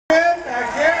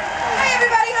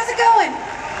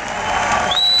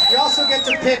get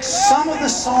to pick some of the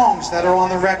songs that are on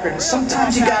the record.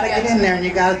 Sometimes you gotta get in there and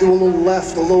you gotta do a little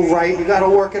left, a little right. You gotta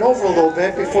work it over a little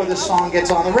bit before the song gets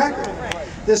on the record.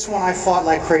 This one I fought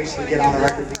like crazy to get on the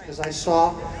record because I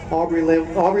saw Aubrey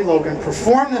Logan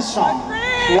perform this song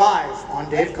live on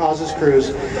Dave Cjaz's cruise,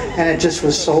 and it just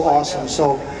was so awesome.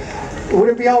 So would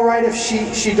it be all right if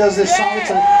she does this song? It's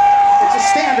a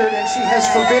standard, and she has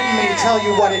forbidden me to tell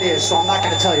you what it is, so I'm not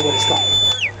going to tell you what it's called.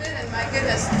 Forbidden, my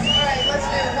goodness. All right, let's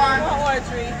do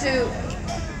 1, 2,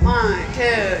 1,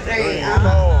 2,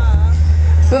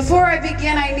 3. Before I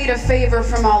begin, I need a favor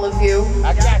from all of you.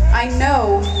 I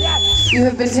know you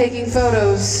have been taking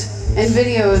photos and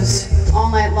videos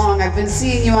all night long. I've been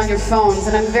seeing you on your phones,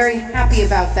 and I'm very happy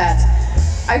about that.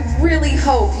 I really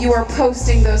hope you are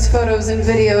posting those photos and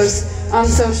videos on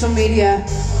social media,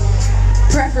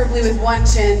 preferably with one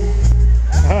chin.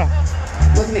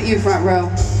 Looking at you, front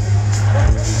row.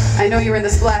 I know you're in the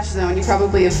splash zone. You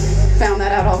probably have found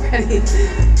that out already.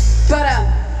 But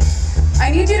I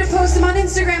need you to post them on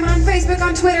Instagram and on Facebook,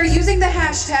 on Twitter, using the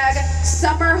hashtag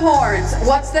 #SummerHorns.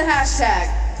 What's the hashtag?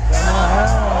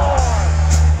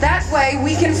 That way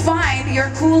we can find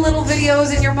your cool little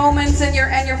videos and your moments and your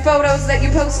photos that you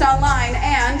post online.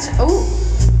 And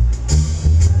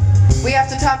we have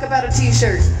to talk about a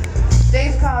t-shirt.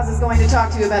 Dave Cjazz is going to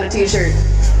talk to you about a t-shirt.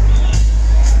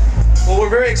 Well, we're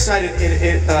very excited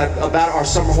about our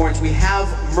Summer Horns. We have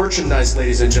merchandise,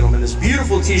 ladies and gentlemen. This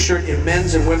beautiful t-shirt in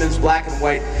men's and women's black and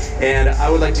white. And I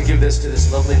would like to give this to this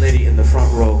lovely lady in the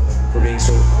front row for being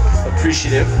so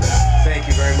appreciative. Thank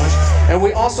you very much. And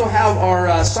we also have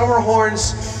our Summer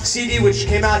Horns CD, which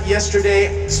came out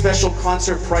yesterday. Special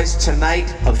concert price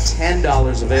tonight of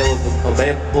 $10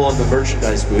 available in the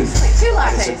merchandise booth. Like 2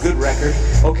 lattes. It's a good record.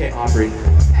 Okay, Aubrey,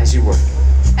 as you work.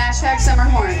 Hashtag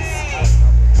 #SummerHorns.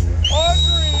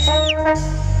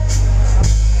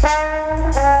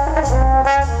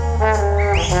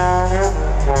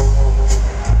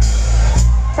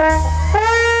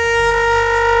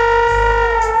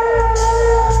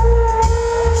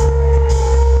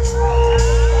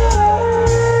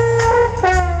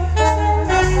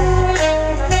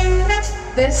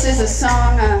 This is a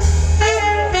song that's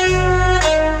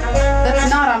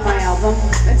not on my album.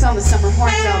 It's on the Summer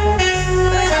Horns album,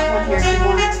 but I have one here if you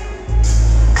want.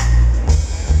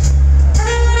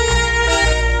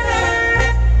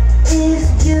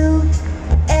 If you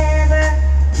ever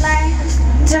plan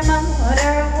to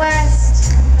motor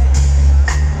west,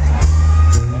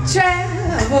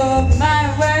 travel my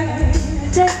way,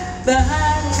 take the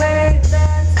highway,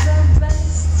 that's the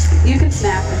best. You can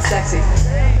snap, it's sexy.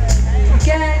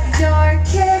 Get your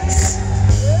kicks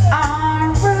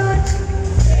en route.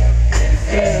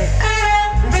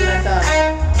 That's what I thought.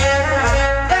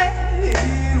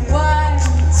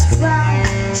 Once from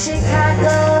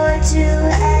Chicago to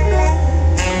LA,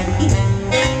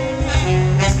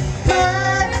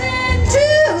 more than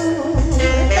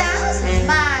 2,000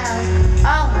 miles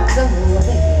on the way.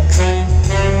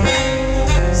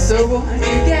 So when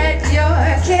you get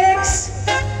your kicks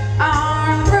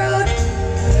en route,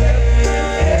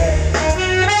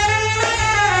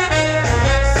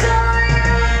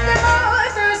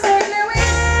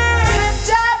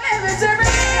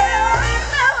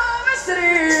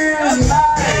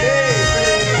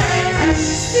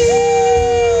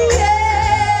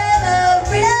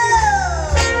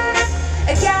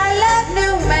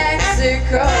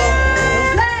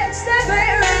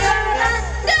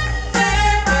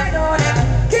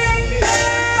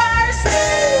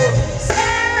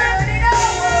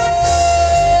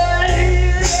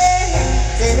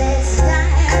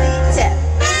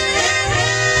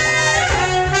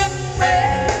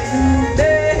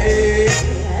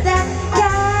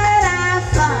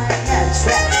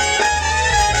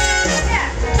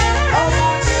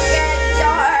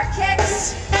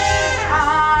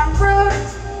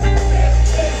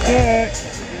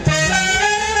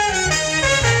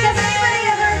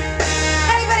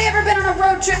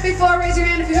 trip before? Raise your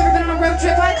hand if you've ever been on a road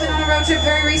trip. I've been on a road trip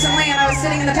very recently, and I was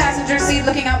sitting in the passenger seat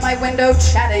looking out my window,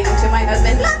 chatting to my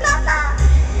husband. Blah, blah, blah.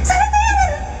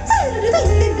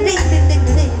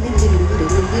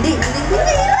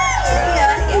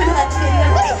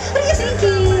 What are you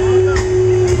thinking?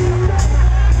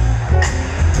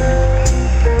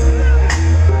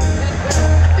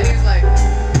 And he was like,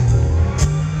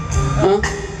 huh?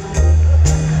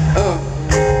 Oh,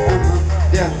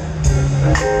 yeah.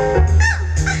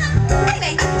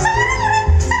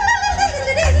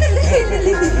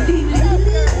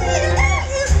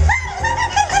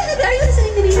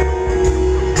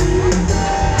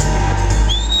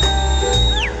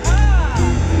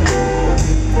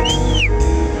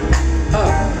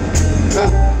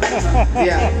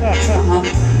 Yeah.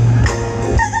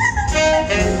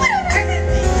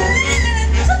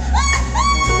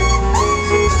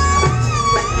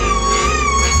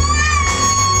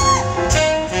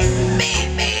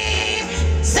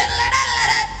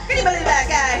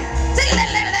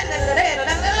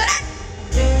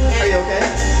 Are you okay?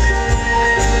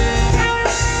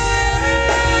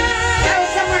 That was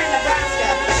somewhere in Nebraska.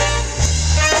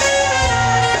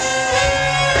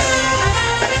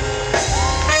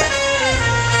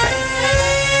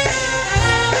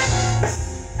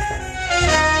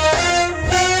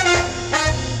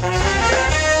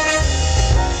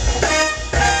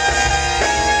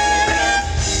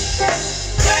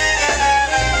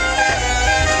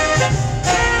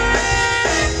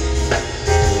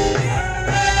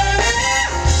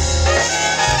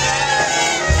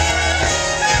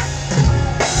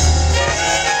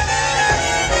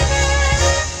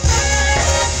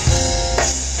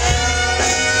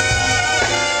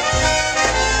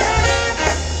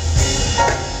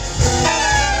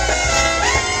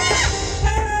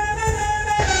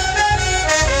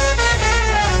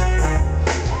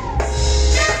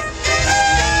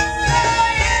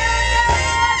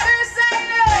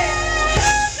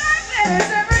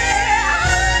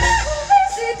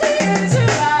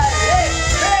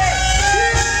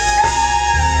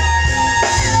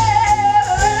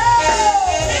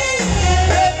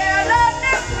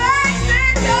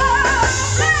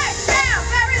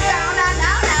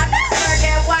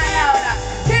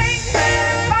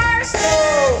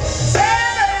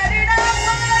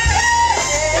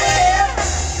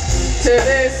 To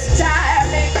this time.